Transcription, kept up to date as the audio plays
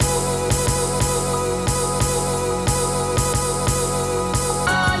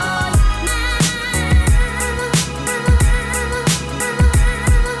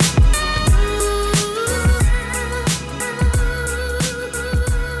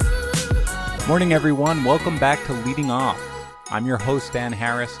Morning, everyone. Welcome back to Leading Off. I'm your host, Dan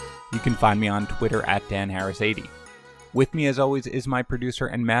Harris. You can find me on Twitter at DanHarris80. With me, as always, is my producer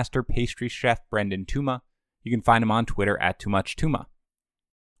and master pastry chef, Brendan Tuma. You can find him on Twitter at TooMuchTuma.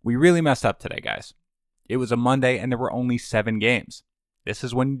 We really messed up today, guys. It was a Monday and there were only 7 games. This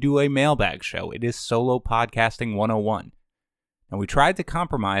is when you do a mailbag show. It is solo podcasting 101. And we tried to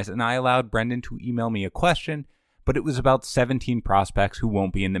compromise and I allowed Brendan to email me a question, but it was about 17 prospects who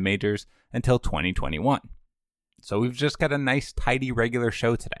won't be in the majors until 2021. So we've just got a nice, tidy, regular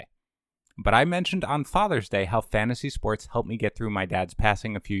show today. But I mentioned on Father's Day how fantasy sports helped me get through my dad's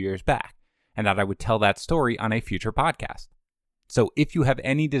passing a few years back, and that I would tell that story on a future podcast. So if you have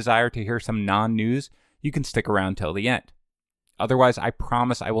any desire to hear some non-news, you can stick around till the end. Otherwise, I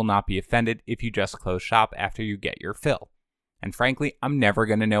promise I will not be offended if you just close shop after you get your fill. And frankly, I'm never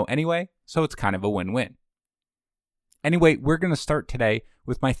going to know anyway, so it's kind of a win-win. Anyway, we're going to start today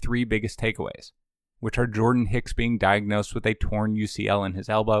with my 3 biggest takeaways, which are Jordan Hicks being diagnosed with a torn UCL in his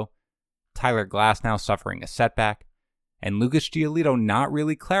elbow, Tyler Glasnow suffering a setback, and Lucas Giolito not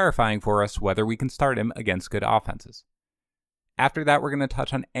really clarifying for us whether we can start him against good offenses. After that, we're going to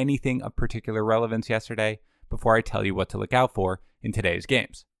touch on anything of particular relevance yesterday before I tell you what to look out for in today's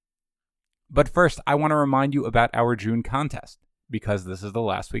games. But first, I want to remind you about our June contest, because this is the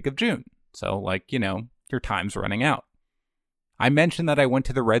last week of June, so your time's running out. I mentioned that I went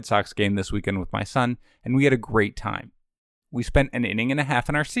to the Red Sox game this weekend with my son, and we had a great time. We spent an inning and a half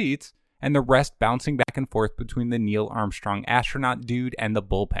in our seats, and the rest bouncing back and forth between the Neil Armstrong astronaut dude and the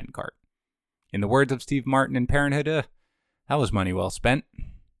bullpen cart. In the words of Steve Martin in Parenthood, that was money well spent.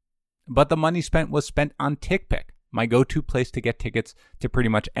 But the money spent was spent on TickPick, my go-to place to get tickets to pretty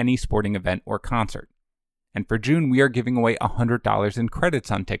much any sporting event or concert. And for June, we are giving away $100 in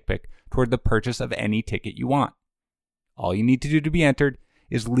credits on TickPick toward the purchase of any ticket you want. All you need to do to be entered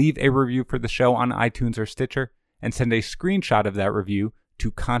is leave a review for the show on iTunes or Stitcher and send a screenshot of that review to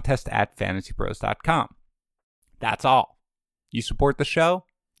contest@fantasybros.com. That's all. You support the show,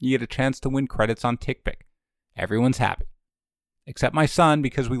 you get a chance to win credits on TickPick. Everyone's happy. Except my son,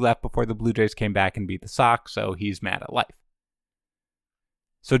 because we left before the Blue Jays came back and beat the Sox, so he's mad at life.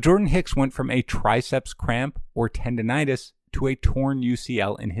 So Jordan Hicks went from a triceps cramp or tendonitis to a torn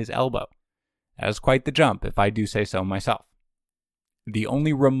UCL in his elbow. That is quite the jump, if I do say so myself. The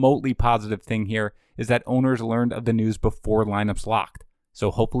only remotely positive thing here is that owners learned of the news before lineups locked, so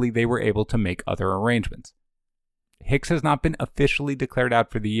hopefully they were able to make other arrangements. Hicks has not been officially declared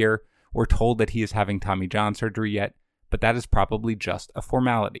out for the year or told that he is having Tommy John surgery yet, but that is probably just a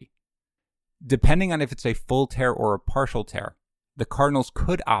formality. Depending on if it's a full tear or a partial tear, the Cardinals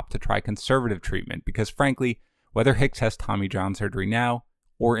could opt to try conservative treatment because frankly, whether Hicks has Tommy John surgery now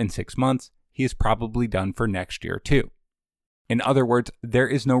or in 6 months, he is probably done for next year too. In other words, there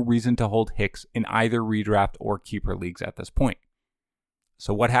is no reason to hold Hicks in either redraft or keeper leagues at this point.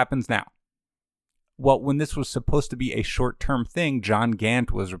 So what happens now? Well, when this was supposed to be a short-term thing, John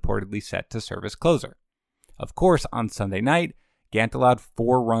Gant was reportedly set to serve as closer. Of course, on Sunday night, Gant allowed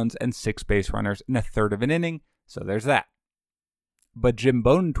 4 runs and 6 base runners in a third of an inning, so there's that. But Jim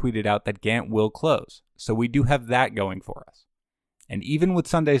Bowden tweeted out that Gant will close, so we do have that going for us. And even with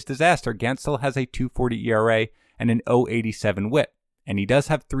Sunday's disaster, Gant still has a 2.40 ERA and an 0.87 WHIP, and he does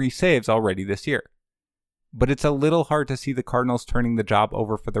have 3 saves already this year. But it's a little hard to see the Cardinals turning the job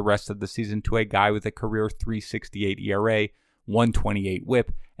over for the rest of the season to a guy with a career 3.68 ERA, 1.28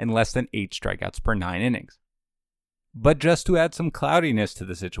 WHIP, and less than 8 strikeouts per 9 innings. But just to add some cloudiness to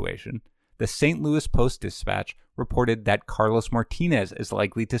the situation, the St. Louis Post-Dispatch reported that Carlos Martinez is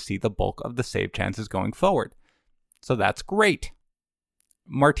likely to see the bulk of the save chances going forward. So that's great.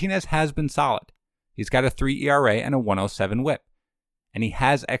 Martinez has been solid. He's got a 3 ERA and a 1.07 WHIP. And he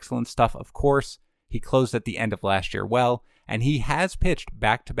has excellent stuff, of course. He closed at the end of last year well, and he has pitched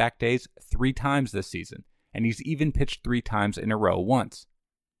back-to-back days 3 times this season, and he's even pitched 3 times in a row once.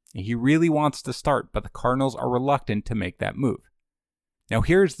 He really wants to start, but the Cardinals are reluctant to make that move. Now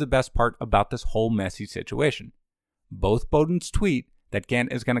here's the best part about this whole messy situation. Both Bowden's tweet that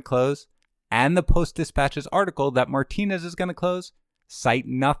Gant is going to close and the Post-Dispatch's article that Martinez is going to close cite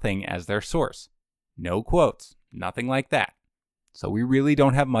nothing as their source. No quotes, nothing like that. So we really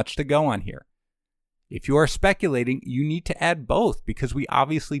don't have much to go on here. If you are speculating, you need to add both because we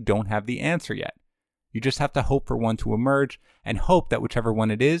obviously don't have the answer yet. You just have to hope for one to emerge and hope that whichever one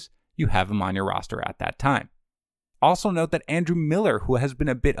it is, you have him on your roster at that time. Also note that Andrew Miller, who has been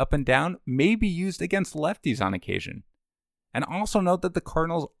a bit up and down, may be used against lefties on occasion. And also note that the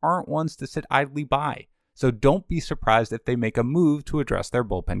Cardinals aren't ones to sit idly by, so don't be surprised if they make a move to address their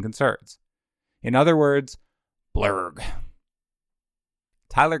bullpen concerns. In other words, blurg.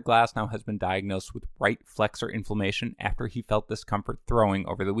 Tyler Glasnow has been diagnosed with right flexor inflammation after he felt discomfort throwing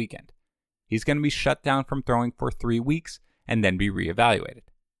over the weekend. He's going to be shut down from throwing for 3 weeks and then be reevaluated.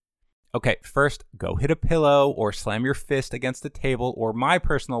 Okay, first, go hit a pillow or slam your fist against the table, or my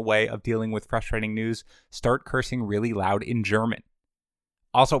personal way of dealing with frustrating news, start cursing really loud in German.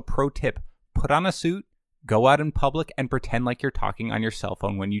 Also, pro tip, put on a suit, go out in public, and pretend like you're talking on your cell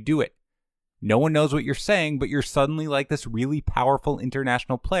phone when you do it. No one knows what you're saying, but you're suddenly like this really powerful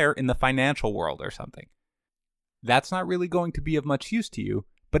international player in the financial world or something. That's not really going to be of much use to you,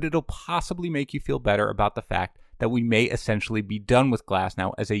 but it'll possibly make you feel better about the fact that we may essentially be done with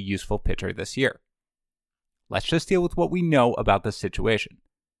Glasnow as a useful pitcher this year. Let's just deal with what we know about this situation.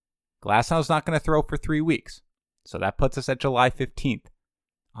 Glasnow's not going to throw for 3 weeks, so that puts us at July 15th.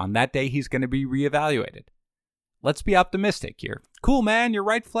 On that day, he's going to be reevaluated. Let's be optimistic here. Cool, man, your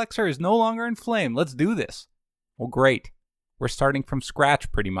right flexor is no longer inflamed. Let's do this. Well, great. We're starting from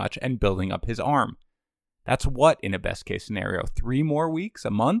scratch pretty much and building up his arm. That's what in a best case scenario? 3 more weeks?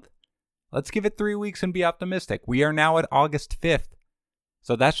 A month? Let's give it 3 weeks and be optimistic. We are now at August 5th.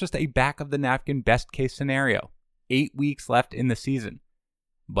 So that's just a back of the napkin best case scenario. 8 weeks left in the season.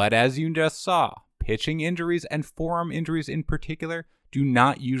 But as you just saw, pitching injuries and forearm injuries in particular do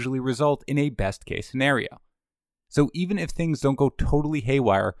not usually result in a best case scenario. So even if things don't go totally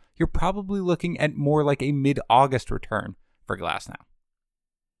haywire, you're probably looking at more like a mid-August return for Glasnow.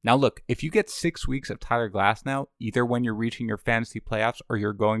 Now look, if you get 6 weeks of Tyler Glasnow, either when you're reaching your fantasy playoffs or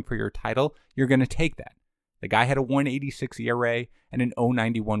you're going for your title, you're going to take that. The guy had a 1.86 ERA and an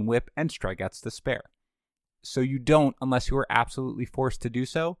 0.91 whip and strikeouts to spare. So you don't, unless you are absolutely forced to do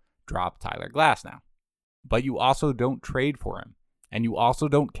so, drop Tyler Glasnow. But you also don't trade for him, and you also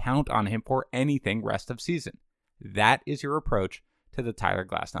don't count on him for anything rest of season. That is your approach to the Tyler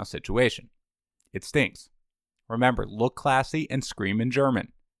Glasnow situation. It stinks. Remember, look classy and scream in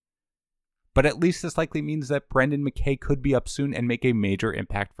German. But at least this likely means that Brendan McKay could be up soon and make a major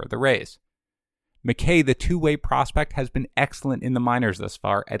impact for the Rays. McKay, the two-way prospect, has been excellent in the minors thus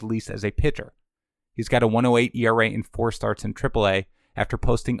far, at least as a pitcher. He's got a 1.08 ERA in 4 starts in AAA after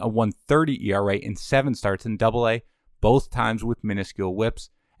posting a 1.30 ERA in 7 starts in AA, both times with minuscule whips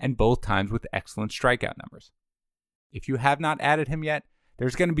and both times with excellent strikeout numbers. If you have not added him yet,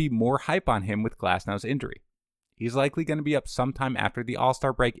 there's going to be more hype on him with Glasnow's injury. He's likely going to be up sometime after the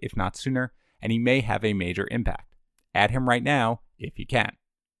All-Star break, if not sooner, and he may have a major impact. Add him right now, if you can.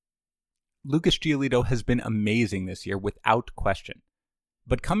 Lucas Giolito has been amazing this year without question.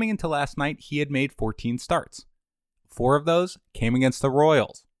 But coming into last night, he had made 14 starts. 4 of those came against the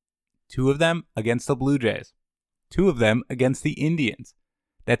Royals. 2 of them against the Blue Jays. 2 of them against the Indians.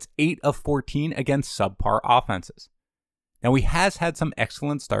 That's 8 of 14 against subpar offenses. Now he has had some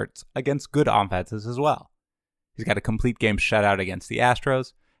excellent starts against good offenses as well. He's got a complete game shutout against the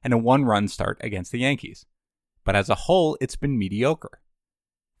Astros and a 1-run start against the Yankees. But as a whole, it's been mediocre.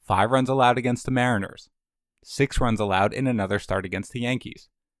 5 runs allowed against the Mariners. 6 runs allowed in another start against the Yankees.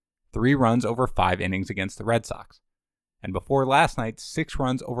 3 runs over 5 innings against the Red Sox. And before last night, 6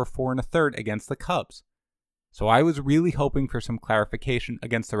 runs over 4 1/3 against the Cubs. So I was really hoping for some clarification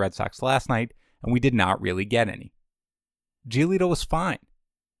against the Red Sox last night, and we did not really get any. Giolito was fine.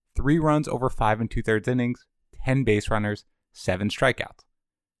 3 runs over 5 2/3 innings, 10 base runners, 7 strikeouts.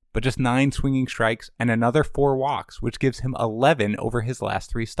 But just 9 swinging strikes and another 4 walks, which gives him 11 over his last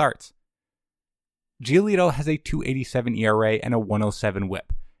 3 starts. Giolito has a 2.87 ERA and a 1.07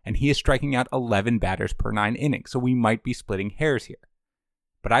 whip, and he is striking out 11 batters per 9 innings, so we might be splitting hairs here.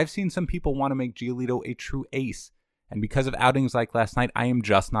 But I've seen some people want to make Giolito a true ace, and because of outings like last night, I am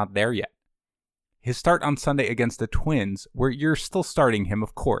just not there yet. His start on Sunday against the Twins, where you're still starting him,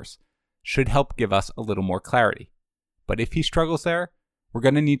 of course, should help give us a little more clarity. But if he struggles there, we're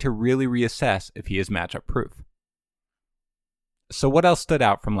going to need to really reassess if he is matchup proof. So what else stood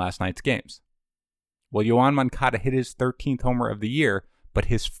out from last night's games? Well, Yoan Moncada hit his 13th homer of the year, but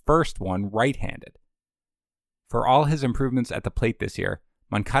his first one right-handed. For all his improvements at the plate this year,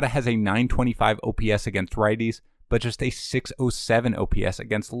 Moncada has a 925 OPS against righties, but just a 607 OPS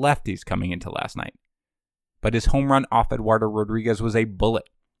against lefties coming into last night. But his home run off Eduardo Rodriguez was a bullet,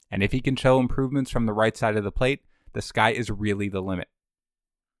 and if he can show improvements from the right side of the plate, the sky is really the limit.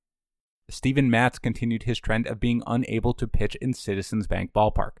 Steven Matz continued his trend of being unable to pitch in Citizens Bank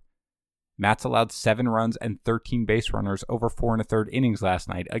Ballpark. Matz allowed 7 runs and 13 base runners over 4 1/3 innings last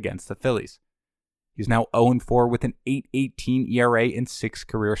night against the Phillies. He's now 0-4 with an 8.18 ERA in 6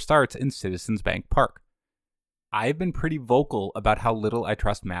 career starts in Citizens Bank Park. I've been pretty vocal about how little I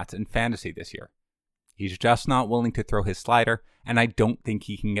trust Matz in fantasy this year. He's just not willing to throw his slider, and I don't think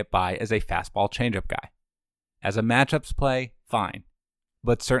he can get by as a fastball changeup guy. As a matchups play, fine.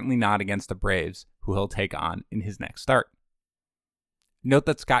 but certainly not against the Braves, who he'll take on in his next start. Note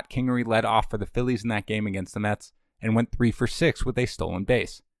that Scott Kingery led off for the Phillies in that game against the Mets and went 3 for 6 with a stolen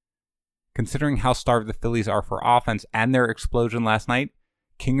base. Considering how starved the Phillies are for offense and their explosion last night,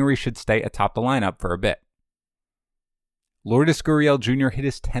 Kingery should stay atop the lineup for a bit. Lourdes Gurriel Jr. hit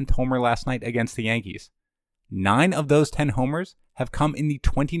his 10th homer last night against the Yankees. 9 of those 10 homers have come in the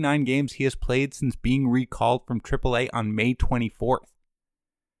 29 games he has played since being recalled from AAA on May 24th.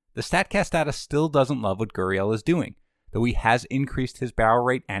 The StatCast data still doesn't love what Gurriel is doing, though he has increased his barrel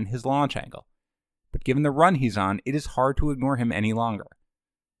rate and his launch angle. But given the run he's on, it is hard to ignore him any longer.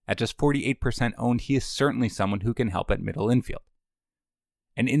 At just 48% owned, he is certainly someone who can help at middle infield.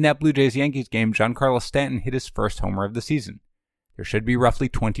 And in that Blue Jays-Yankees game, Giancarlo Stanton hit his first homer of the season. There should be roughly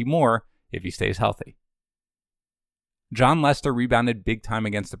 20 more if he stays healthy. Jon Lester rebounded big time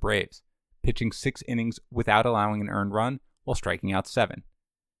against the Braves, pitching 6 innings without allowing an earned run while striking out 7.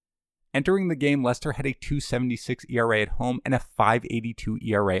 Entering the game, Lester had a 2.76 ERA at home and a 5.82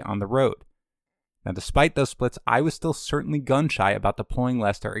 ERA on the road. Now, despite those splits, I was still certainly gun-shy about deploying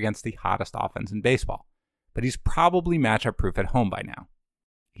Lester against the hottest offense in baseball, but he's probably matchup-proof at home by now.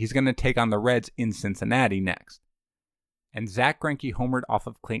 He's going to take on the Reds in Cincinnati next. And Zach Greinke homered off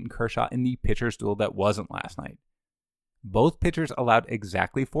of Clayton Kershaw in the pitcher's duel that wasn't last night. Both pitchers allowed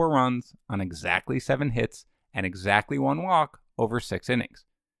exactly 4 runs on exactly 7 hits and exactly 1 walk over 6 innings.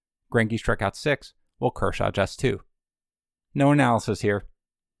 Greinke struck out 6, while Kershaw just 2. No analysis here.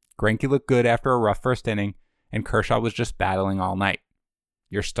 Greinke looked good after a rough first inning, and Kershaw was just battling all night.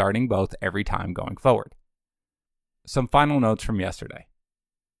 You're starting both every time going forward. Some final notes from yesterday.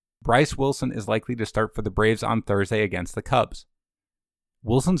 Bryce Wilson is likely to start for the Braves on Thursday against the Cubs.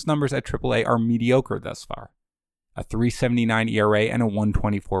 Wilson's numbers at AAA are mediocre thus far. A 3.79 ERA and a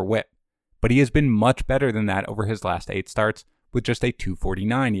 1.24 WHIP, but he has been much better than that over his last 8 starts with just a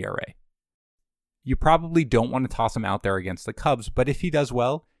 2.49 ERA. You probably don't want to toss him out there against the Cubs, but if he does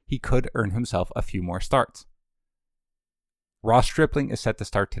well, he could earn himself a few more starts. Ross Stripling is set to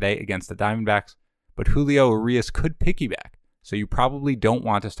start today against the Diamondbacks, but Julio Urias could piggyback, so you probably don't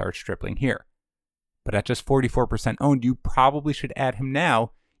want to start Stripling here. But at just 44% owned, you probably should add him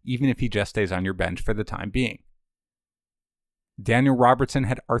now, even if he just stays on your bench for the time being. Daniel Robertson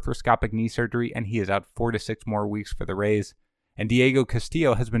had arthroscopic knee surgery and he is out 4 to 6 more weeks for the Rays, and Diego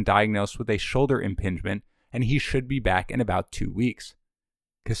Castillo has been diagnosed with a shoulder impingement and he should be back in about 2 weeks.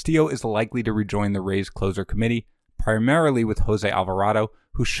 Castillo is likely to rejoin the Rays closer committee, primarily with Jose Alvarado,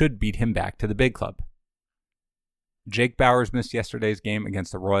 who should beat him back to the big club. Jake Bauers missed yesterday's game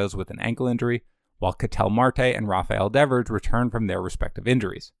against the Royals with an ankle injury, while Ketel Marte and Rafael Devers returned from their respective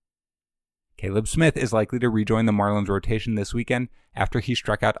injuries. Caleb Smith is likely to rejoin the Marlins rotation this weekend after he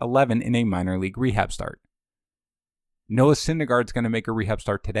struck out 11 in a minor league rehab start. Noah Syndergaard's going to make a rehab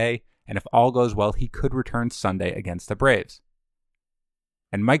start today, and if all goes well, he could return Sunday against the Braves.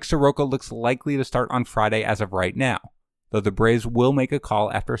 And Mike Soroka looks likely to start on Friday as of right now, though the Braves will make a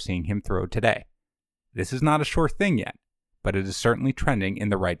call after seeing him throw today. This is not a sure thing yet, but it is certainly trending in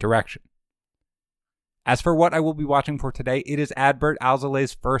the right direction. As for what I will be watching for today, it is Adbert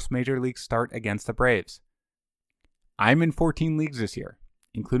Alzolay's first Major League start against the Braves. I'm in 14 leagues this year,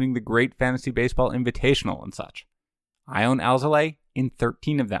 including the Great Fantasy Baseball Invitational and such. I own Alzolay in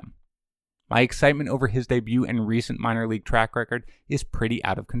 13 of them. My excitement over his debut and recent minor league track record is pretty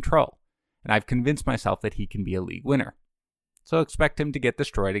out of control, and I've convinced myself that he can be a league winner. So expect him to get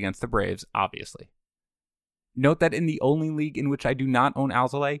destroyed against the Braves, obviously. Note that in the only league in which I do not own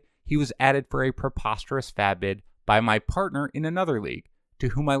Alzolay, he was added for a preposterous fab bid by my partner in another league, to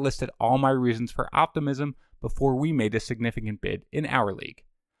whom I listed all my reasons for optimism before we made a significant bid in our league.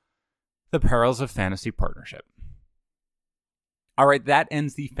 The perils of fantasy partnership. Alright, that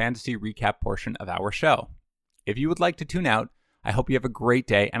ends the fantasy recap portion of our show. If you would like to tune out, I hope you have a great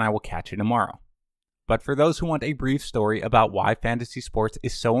day and I will catch you tomorrow. But for those who want a brief story about why fantasy sports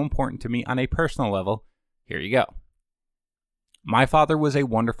is so important to me on a personal level, here you go. My father was a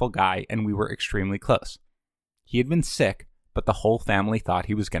wonderful guy and we were extremely close. He had been sick, but the whole family thought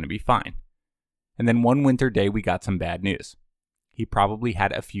he was going to be fine. And then one winter day we got some bad news. He probably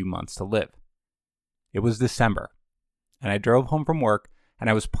had a few months to live. It was December, and I drove home from work and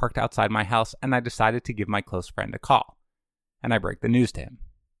I was parked outside my house and I decided to give my close friend a call. And I break the news to him.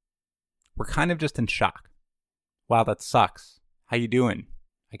 We're kind of just in shock. Wow, that sucks. How you doing?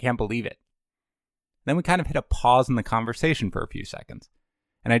 I can't believe it. Then we kind of hit a pause in the conversation for a few seconds.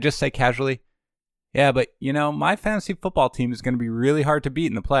 And I just say casually, yeah, but my fantasy football team is going to be really hard to beat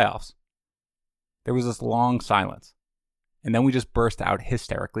in the playoffs. There was this long silence. And then we just burst out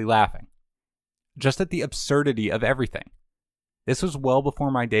hysterically laughing. Just at the absurdity of everything. This was well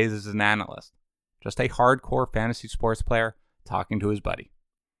before my days as an analyst, just a hardcore fantasy sports player talking to his buddy.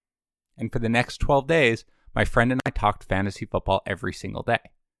 And for the next 12 days, my friend and I talked fantasy football every single day.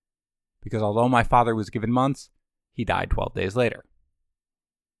 Because although my father was given months, he died 12 days later.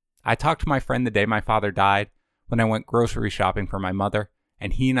 I talked to my friend the day my father died when I went grocery shopping for my mother,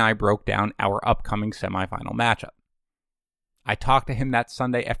 and he and I broke down our upcoming semifinal matchup. I talked to him that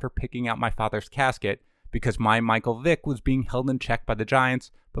Sunday after picking out my father's casket because my Michael Vick was being held in check by the Giants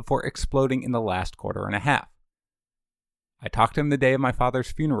before exploding in the last quarter and a half. I talked to him the day of my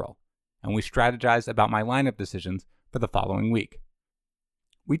father's funeral, and we strategized about my lineup decisions for the following week.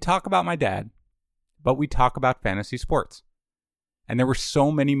 We talk about my dad, but we talk about fantasy sports. And there were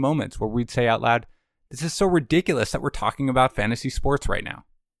so many moments where we'd say out loud, "This is so ridiculous that we're talking about fantasy sports right now."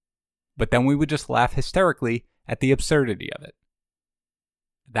 But then we would just laugh hysterically at the absurdity of it.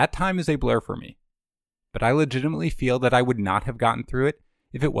 That time is a blur for me, but I legitimately feel that I would not have gotten through it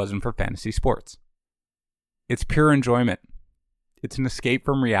if it wasn't for fantasy sports. It's pure enjoyment. It's an escape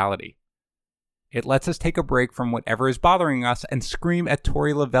from reality. It lets us take a break from whatever is bothering us and scream at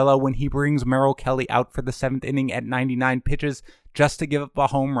Torey Lovullo when he brings Merrill Kelly out for the 7th inning at 99 pitches just to give up a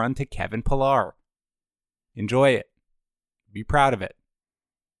home run to Kevin Pillar. Enjoy it. Be proud of it.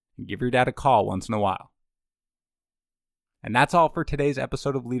 And give your dad a call once in a while. And that's all for today's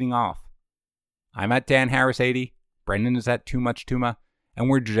episode of Leading Off. I'm at Dan Harris 80, Brendan is at Too Much Tuma, and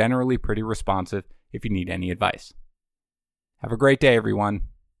we're generally pretty responsive if you need any advice. Have a great day, everyone.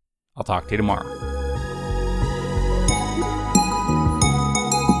 I'll talk to you tomorrow.